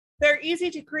They're easy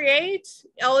to create.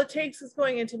 All it takes is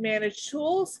going into Manage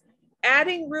Tools,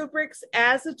 adding rubrics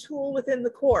as a tool within the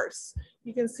course.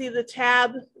 You can see the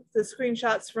tab, the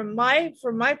screenshots from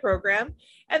my program.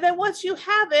 And then once you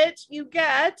have it, you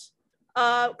get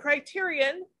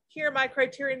criterion. Here my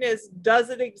criterion is, does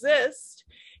it exist?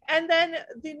 And then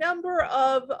the number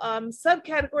of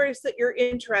subcategories that you're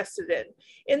interested in.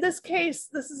 In this case,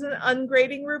 this is an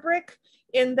ungrading rubric,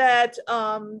 in that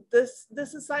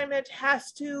this assignment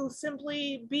has to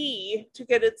simply be to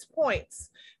get its points.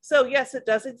 So yes, it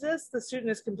does exist. The student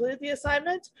has completed the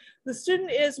assignment. The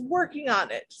student is working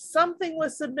on it. Something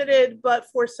was submitted, but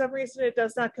for some reason it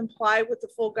does not comply with the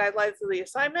full guidelines of the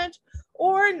assignment,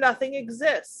 or nothing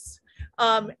exists.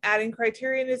 Adding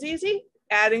criterion is easy.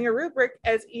 Adding a rubric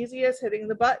as easy as hitting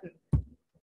the button.